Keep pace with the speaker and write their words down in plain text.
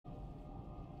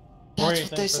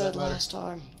That's what they said last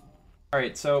time.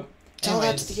 Alright, so... Tell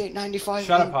that to the 895.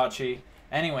 Shut up, Hachi.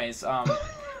 Anyways,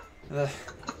 the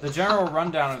general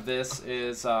rundown of this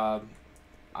is, I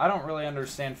don't really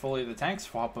understand fully the tank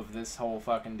swap of this whole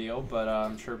fucking deal, but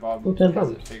I'm sure Bob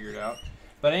has it figured out.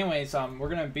 But anyways, we're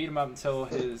gonna beat him up until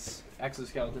his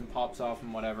exoskeleton pops off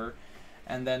and whatever,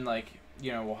 and then, like,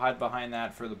 you know, we'll hide behind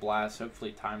that for the blast.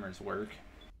 Hopefully timers work.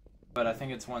 But I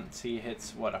think it's once he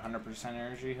hits, what, 100%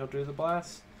 energy, he'll do the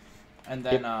blast. And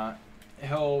then,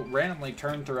 he'll randomly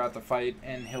turn throughout the fight,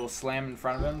 and he'll slam in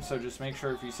front of him, so just make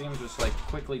sure if you see him just, like,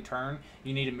 quickly turn,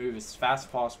 you need to move as fast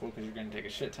as possible, because you're going to take a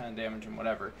shit ton of damage and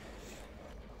whatever.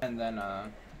 And then,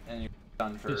 and you're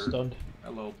done for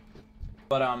a little...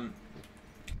 But,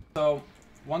 so,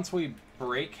 once we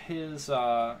break his,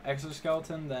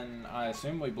 exoskeleton, then I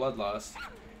assume we bloodlust,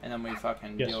 and then we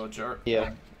fucking deal a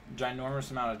ginormous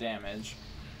amount of damage.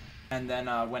 And then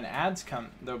when ads come,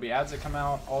 there'll be ads that come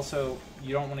out. Also,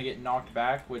 you don't want to get knocked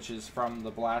back, which is from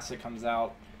the blast that comes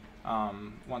out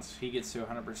once he gets to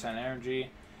 100% energy.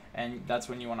 And that's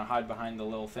when you want to hide behind the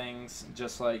little things,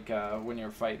 just like when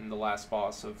you're fighting the last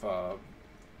boss of,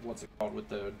 what's it called, with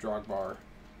the Drogbar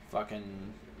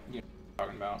fucking, you know what I'm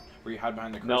talking about, where you hide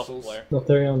behind the crystals.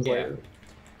 Meltherion's lair.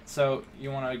 So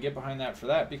you want to get behind that for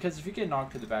that, because if you get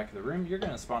knocked to the back of the room, you're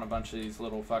going to spawn a bunch of these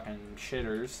little fucking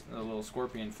shitters, the little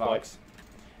scorpion fox.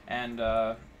 And,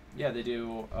 yeah, they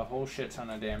do a whole shit ton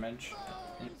of damage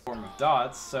in the form of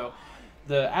dots. So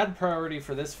the ad priority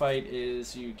for this fight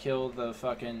is you kill the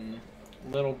fucking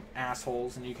little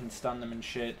assholes and you can stun them and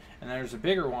shit. And there's a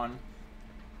bigger one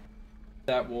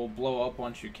that will blow up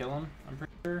once you kill him, I'm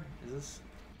pretty sure. Is this?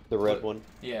 The red one?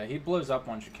 Yeah, he blows up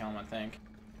once you kill him, I think.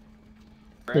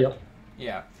 Yep.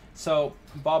 Yeah. So,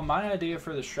 Bob, my idea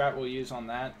for the strat we'll use on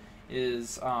that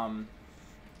is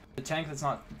the tank that's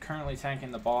not currently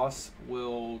tanking the boss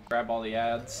will grab all the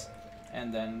ads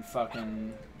and then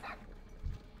fucking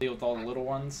deal with all the little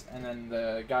ones. And then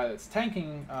the guy that's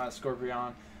tanking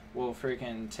Skorpyron will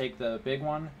freaking take the big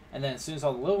one. And then as soon as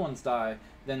all the little ones die,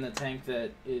 then the tank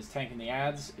that is tanking the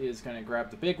ads is going to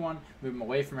grab the big one, move him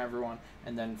away from everyone,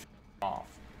 and then f*** him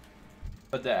off.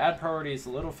 But the ad priority is the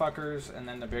little fuckers, and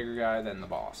then the bigger guy, then the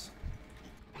boss.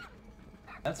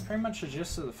 That's pretty much the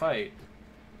gist of the fight.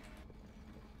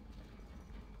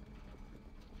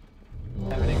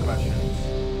 Have any questions?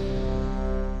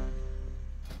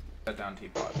 Shut down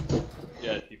Teapot.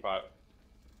 Yeah, Teapot.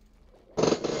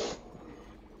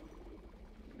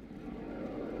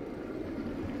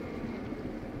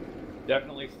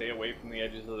 Definitely stay away from the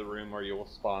edges of the room or you will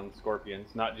spawn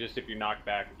scorpions. Not just if you knock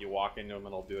back, if you walk into them,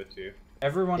 it'll do it too.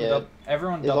 Everyone as long as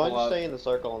you stay in the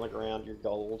circle on the ground, you're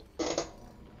gold.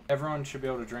 Everyone should be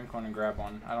able to drink one and grab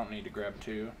one. I don't need to grab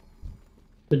two.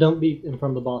 But don't be in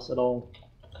front of the boss at all.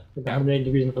 If 180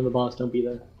 degrees in front of the boss, don't be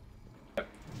there. Yep.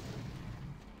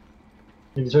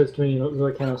 If he starts doing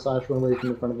a kind of slash, run away from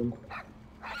the front of him.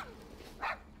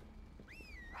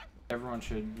 Everyone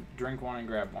should drink one and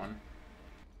grab one.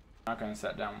 I'm not going to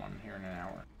set down one here in an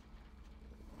hour.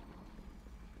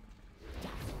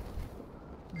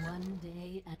 One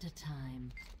day at a time.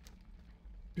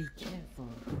 Be careful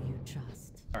who you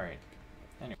trust. Alright.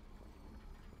 Anyway.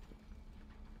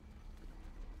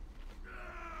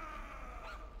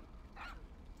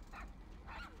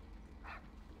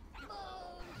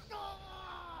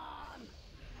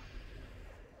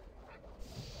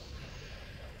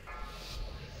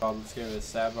 Let's give it a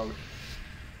stab.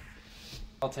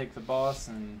 I'll take the boss,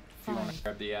 and if you want to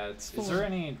grab the ads. Is there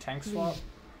any tank swap?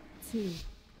 2,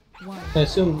 1. I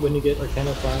assume when you get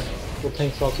Arcana Flash, we'll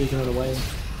tank swap so you can run away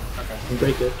and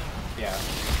break it. Yeah.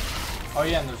 Oh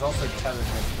yeah, and there's also Tether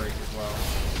Fist break as well.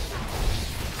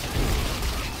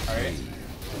 Alright.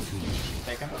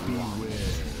 Take him.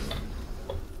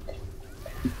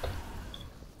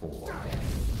 4,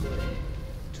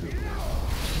 2.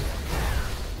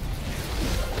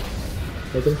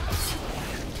 Take him.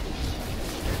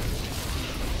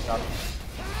 Got him.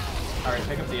 Alright,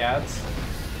 pick up the ads.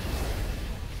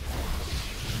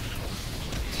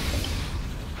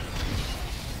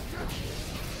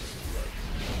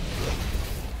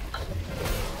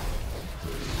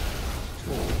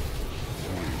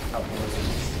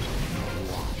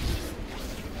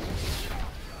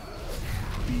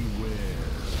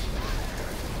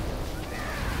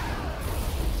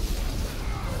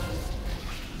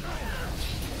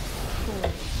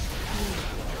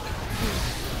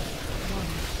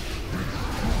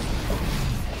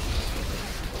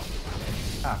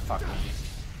 Ah, fuck me.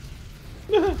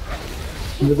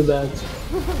 You're the best. I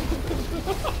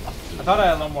thought I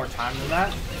had a little more time than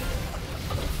that.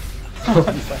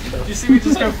 Did you see me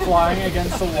just go flying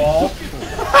against the wall?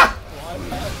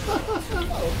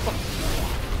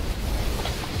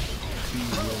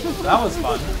 That was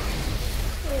fun.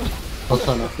 What's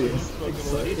on up here?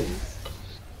 Exciting.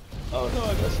 Oh no,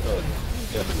 I messed up.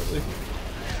 Definitely.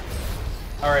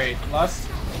 Alright, Lust.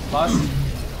 Lust.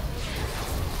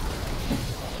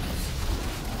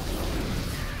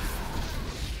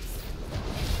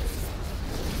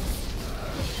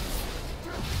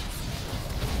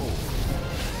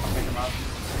 I'll pick him up.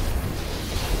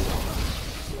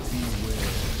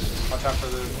 Watch out for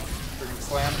the freaking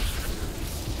slam.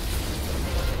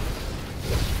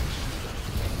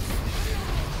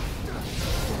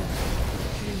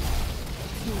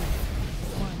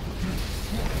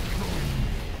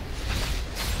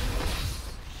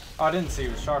 Oh, I didn't see he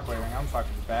was shockwaving. I'm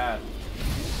fucking bad.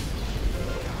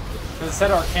 Because it said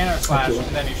Arcana Slash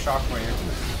and then he shockwaved.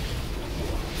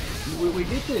 We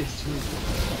did this too.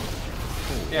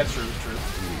 Yeah, true, true.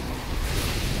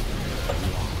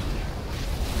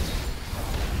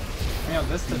 You know,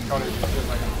 this difficulty just feels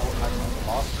like I'm holding like the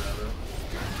boss forever.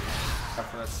 Except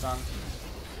for that stun.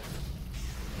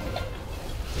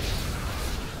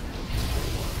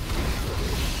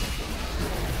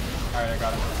 Alright, I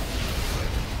got him.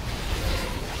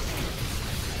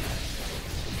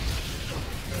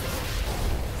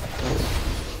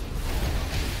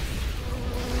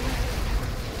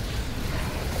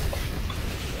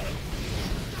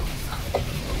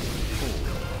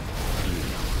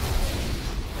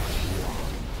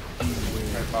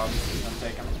 Alright, Bob, I'm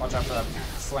taking. Watch out for that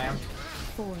slam.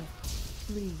 4,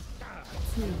 3,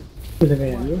 2. Who's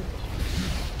advantage you?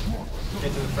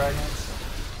 Get to the fragments.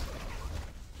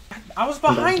 I was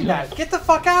behind that! Get the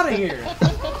fuck out of here!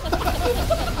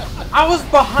 I was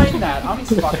behind that! I'm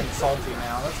fucking salty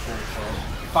now. That's bullshit.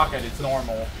 Fuck it, it's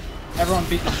normal. Everyone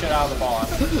beat the shit out of the boss.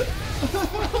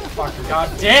 Fucking god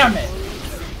damn it!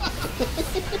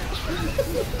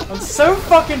 I'm so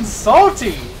fucking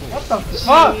salty! What the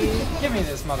fuck? Give me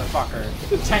this motherfucker.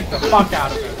 Tank the fuck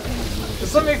out of him.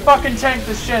 Just let me fucking tank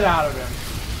the shit out of him.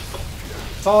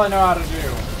 That's all I know how to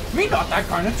do. Me not that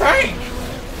kind of tank!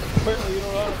 Apparently you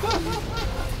don't know how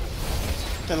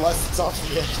to. Unless it's off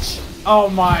the edge. Oh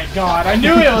my god, I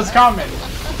knew it was coming!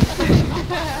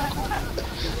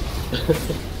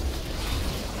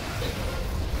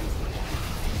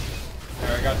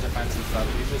 There, I got defensive stuff.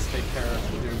 You just take care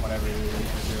of doing whatever you're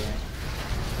doing.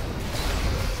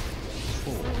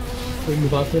 Bring the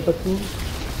boss here, that's cool.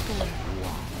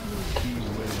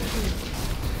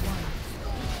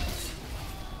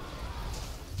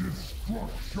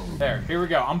 There, here we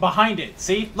go. I'm behind it.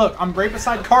 See? Look, I'm right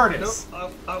beside Cardis.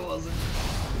 Nope, I wasn't.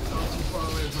 I was too far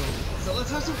away from it. So let's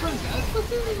have some friends, guys.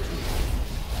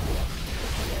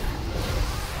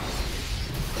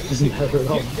 Doesn't matter at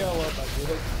all. Pick Kel up, I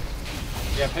do it.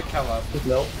 Yeah, pick Kel up.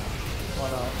 Nope. Why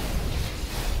not?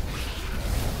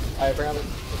 I bring up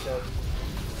the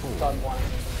done one.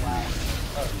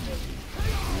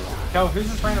 Kel, who's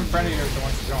this random friend of yours that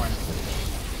wants to join?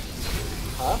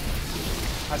 Huh?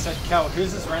 I said, Kel,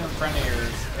 who's this random friend of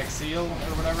yours? Exil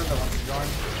or whatever that wants to join?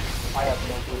 I have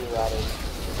no clue who that is.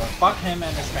 Well, fuck him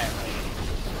and his family.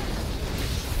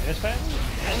 And his family?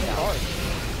 That's hard.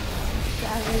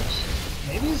 Savage.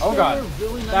 Maybe it's Oh god,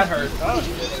 really nice that hurt. people. What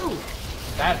did you do?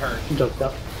 That hurt. You jumped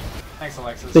up. Thanks,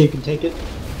 Alexis. So you can take it.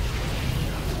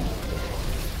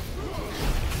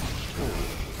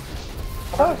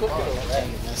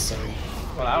 Necessary.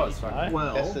 Well, that was fun.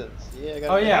 Well, Essence. Yeah, I got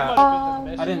Oh yeah,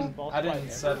 I I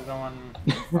didn't set it on.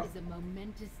 This is a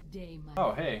momentous day, my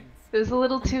Oh hey, It was a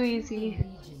little too easy.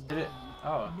 Legion. did it?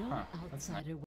 Oh, No huh. That's nice. outsider